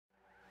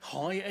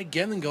Hi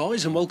again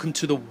guys, and welcome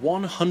to the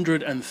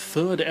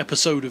 103rd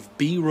episode of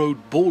B-Road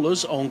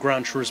Ballers on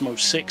Gran Turismo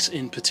 6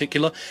 in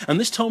particular, and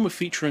this time we're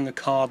featuring a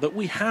car that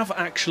we have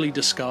actually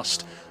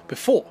discussed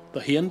before, the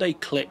Hyundai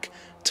Click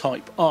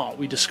Type R.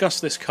 We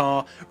discussed this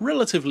car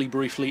relatively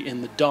briefly in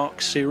the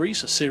Dark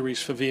series, a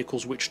series for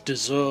vehicles which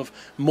deserve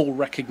more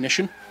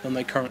recognition than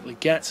they currently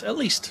get, at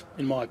least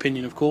in my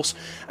opinion of course,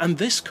 and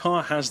this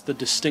car has the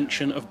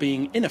distinction of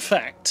being, in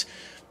effect,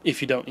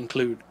 if you don't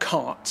include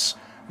karts,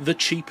 the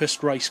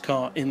cheapest race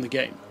car in the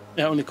game.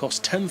 It only costs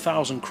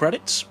 10,000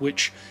 credits,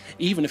 which,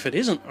 even if it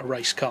isn't a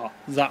race car,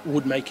 that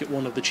would make it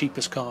one of the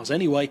cheapest cars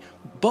anyway,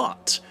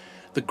 but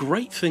the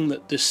great thing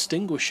that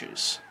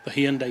distinguishes the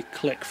Hyundai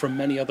Click from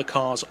many other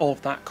cars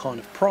of that kind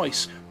of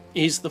price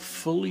is the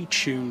fully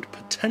tuned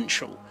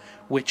potential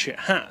which it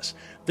has.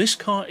 This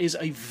car is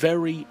a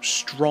very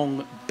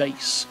strong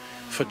base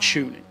for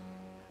tuning.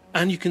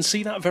 And you can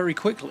see that very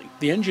quickly.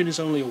 The engine is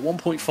only a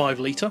 1.5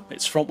 litre,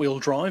 it's front wheel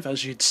drive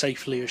as you'd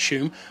safely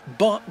assume,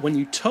 but when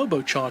you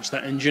turbocharge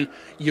that engine,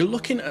 you're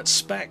looking at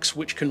specs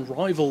which can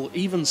rival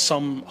even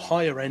some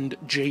higher end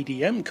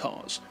JDM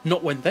cars.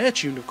 Not when they're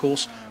tuned of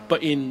course,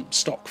 but in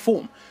stock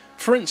form.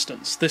 For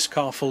instance, this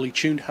car fully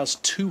tuned has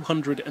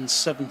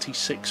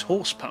 276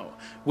 horsepower,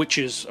 which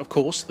is, of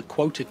course, the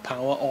quoted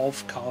power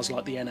of cars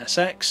like the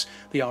NSX,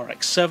 the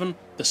RX-7,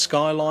 the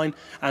Skyline,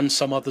 and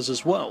some others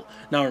as well.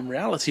 Now, in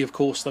reality, of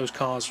course, those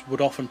cars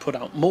would often put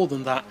out more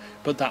than that,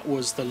 but that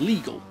was the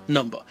legal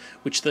number,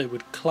 which they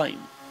would claim.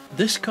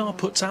 This car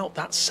puts out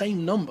that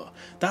same number.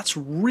 That's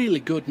really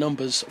good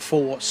numbers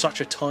for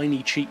such a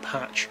tiny, cheap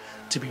hatch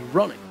to be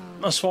running.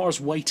 As far as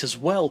weight as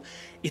well,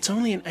 it's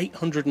only an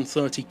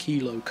 830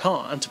 kilo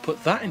car, and to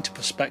put that into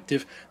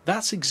perspective,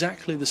 that's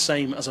exactly the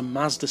same as a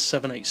Mazda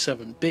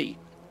 787B,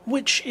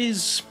 which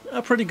is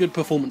a pretty good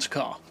performance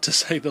car, to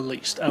say the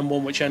least, and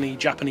one which any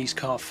Japanese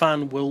car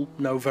fan will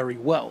know very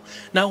well.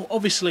 Now,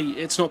 obviously,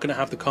 it's not going to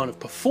have the kind of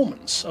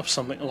performance of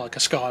something like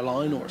a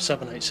Skyline or a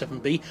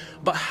 787B,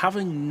 but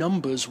having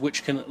numbers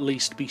which can at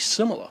least be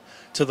similar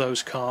to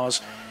those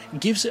cars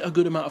gives it a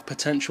good amount of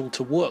potential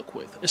to work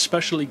with,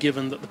 especially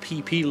given that the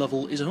PP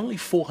level is only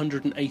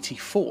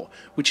 484,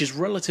 which is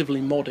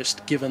relatively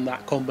modest given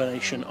that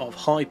combination of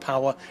high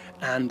power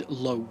and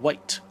low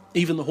weight.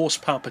 Even the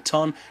horsepower per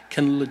tonne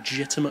can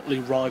legitimately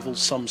rival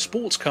some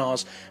sports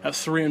cars at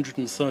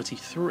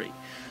 333.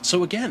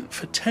 So again,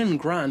 for 10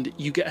 grand,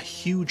 you get a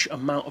huge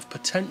amount of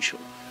potential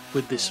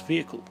with this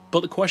vehicle.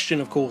 But the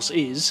question, of course,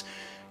 is,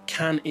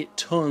 can it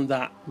turn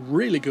that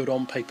really good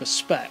on-paper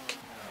spec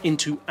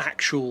into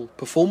actual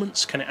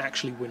performance? Can it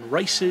actually win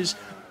races?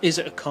 Is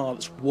it a car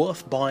that's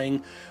worth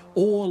buying?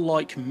 Or,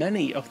 like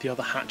many of the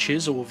other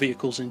hatches or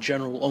vehicles in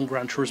general on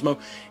Gran Turismo,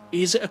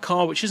 is it a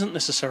car which isn't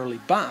necessarily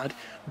bad,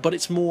 but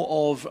it's more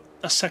of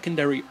a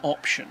secondary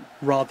option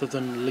rather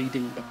than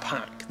leading the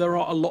pack? There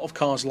are a lot of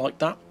cars like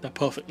that. They're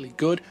perfectly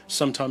good,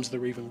 sometimes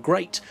they're even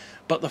great,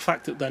 but the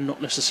fact that they're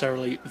not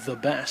necessarily the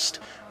best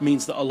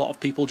means that a lot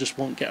of people just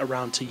won't get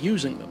around to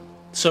using them.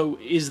 So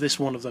is this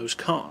one of those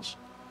cars?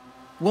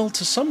 Well,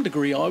 to some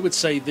degree I would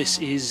say this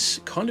is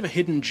kind of a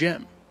hidden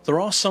gem. There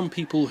are some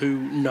people who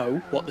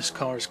know what this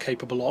car is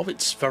capable of.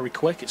 It's very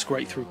quick, it's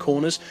great through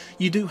corners.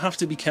 You do have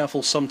to be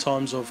careful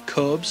sometimes of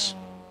kerbs,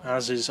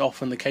 as is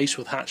often the case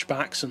with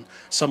hatchbacks and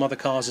some other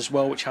cars as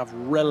well, which have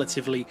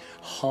relatively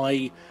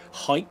high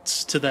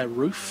heights to their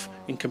roof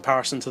in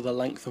comparison to the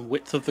length and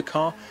width of the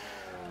car.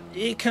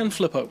 It can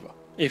flip over.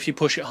 If you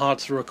push it hard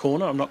through a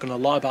corner, I'm not going to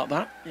lie about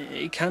that,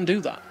 it can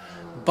do that.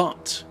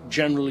 But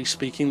generally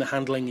speaking, the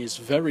handling is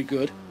very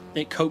good.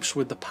 It copes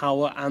with the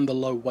power and the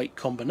low weight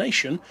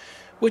combination,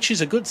 which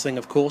is a good thing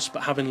of course,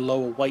 but having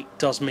lower weight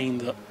does mean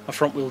that a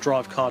front wheel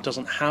drive car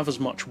doesn't have as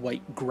much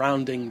weight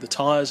grounding the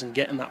tyres and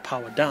getting that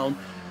power down,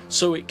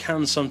 so it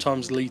can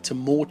sometimes lead to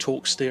more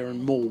torque steer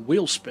and more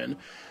wheel spin,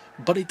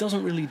 but it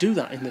doesn't really do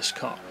that in this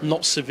car,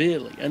 not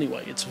severely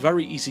anyway. It's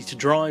very easy to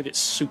drive, it's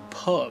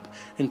superb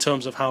in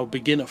terms of how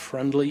beginner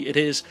friendly it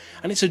is,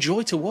 and it's a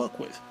joy to work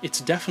with. It's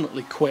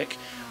definitely quick.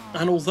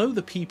 And although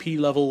the PP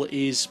level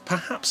is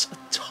perhaps a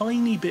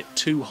tiny bit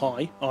too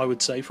high, I would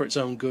say, for its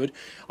own good,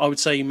 I would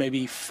say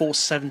maybe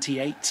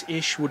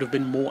 478-ish would have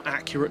been more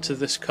accurate to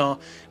this car,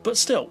 but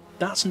still,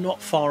 that's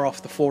not far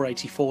off the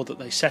 484 that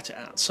they set it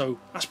at, so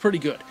that's pretty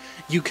good.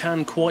 You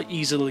can quite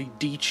easily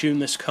detune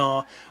this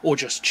car, or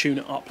just tune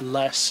it up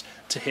less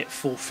to hit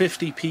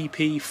 450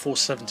 PP,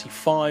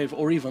 475,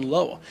 or even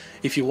lower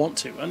if you want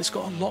to, and it's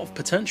got a lot of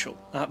potential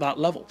at that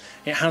level.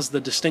 It has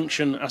the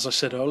distinction, as I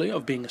said earlier,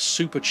 of being a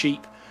super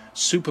cheap,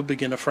 super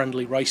beginner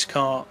friendly race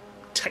car,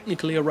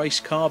 technically a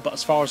race car, but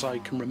as far as I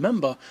can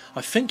remember,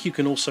 I think you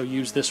can also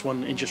use this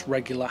one in just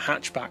regular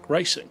hatchback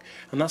racing,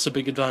 and that's a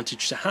big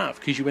advantage to have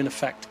because you in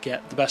effect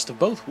get the best of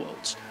both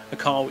worlds. A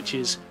car which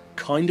is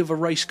kind of a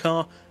race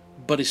car,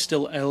 but is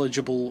still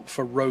eligible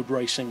for road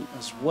racing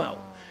as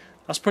well.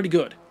 That's pretty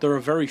good. There are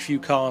very few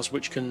cars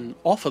which can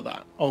offer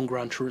that on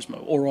Gran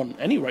Turismo, or on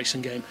any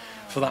racing game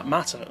for that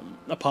matter,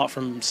 apart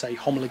from, say,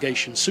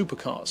 homologation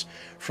supercars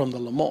from the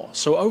Le Mans.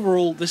 So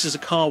overall, this is a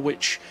car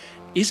which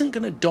isn't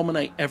going to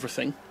dominate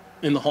everything,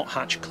 in the hot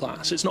hatch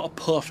class. It's not a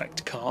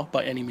perfect car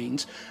by any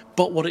means,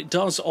 but what it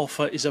does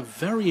offer is a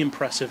very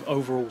impressive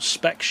overall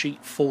spec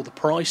sheet for the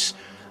price,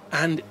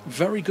 and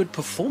very good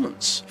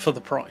performance for the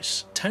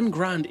price. 10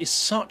 grand is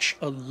such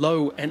a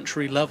low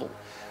entry level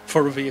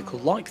for a vehicle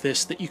like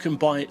this that you can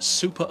buy it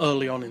super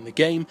early on in the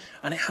game,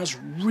 and it has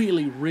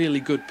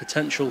really good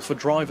potential for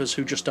drivers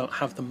who just don't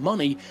have the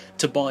money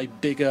to buy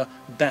bigger,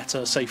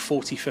 better, say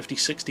 40, 50,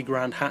 60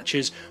 grand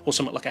hatches, or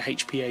something like a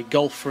HPA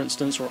Golf for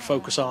instance, or a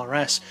Focus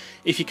RS.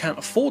 If you can't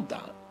afford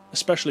that,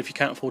 especially if you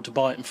can't afford to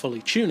buy it and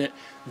fully tune it,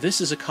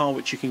 this is a car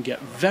which you can get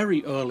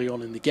very early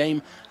on in the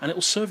game, and it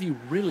will serve you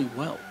really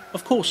well.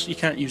 Of course, you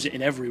can't use it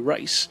in every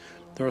race.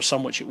 There are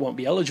some which it won't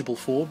be eligible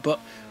for, but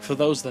for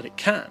those that it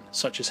can,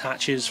 such as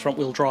hatches,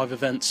 front-wheel drive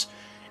events,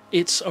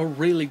 it's a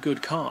really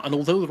good car. And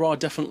although there are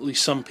definitely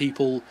some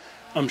people,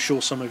 I'm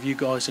sure some of you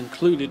guys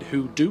included,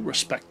 who do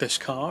respect this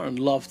car and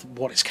love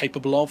what it's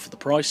capable of for the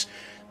price,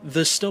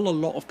 there's still a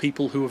lot of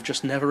people who have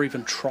just never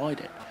even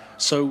tried it.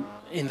 So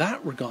in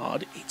that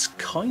regard, it's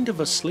kind of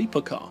a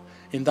sleeper car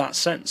in that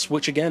sense,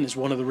 which again is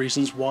one of the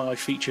reasons why I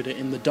featured it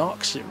in the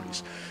Dark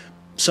series.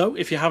 So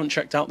if you haven't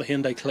checked out the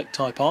Hyundai Click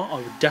Type R,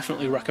 I would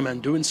definitely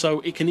recommend doing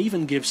so. It can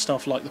even give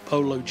stuff like the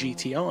Polo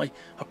GTI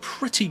a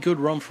pretty good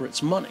run for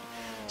its money,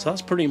 so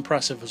that's pretty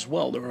impressive as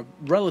well. There are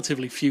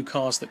relatively few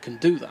cars that can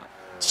do that.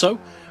 So,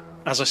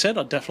 as I said,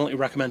 I'd definitely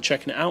recommend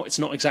checking it out. It's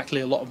not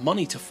exactly a lot of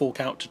money to fork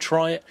out to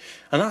try it,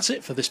 and that's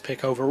it for this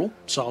pick overall.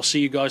 So I'll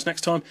see you guys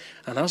next time,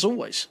 and as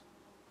always,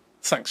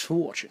 thanks for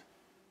watching.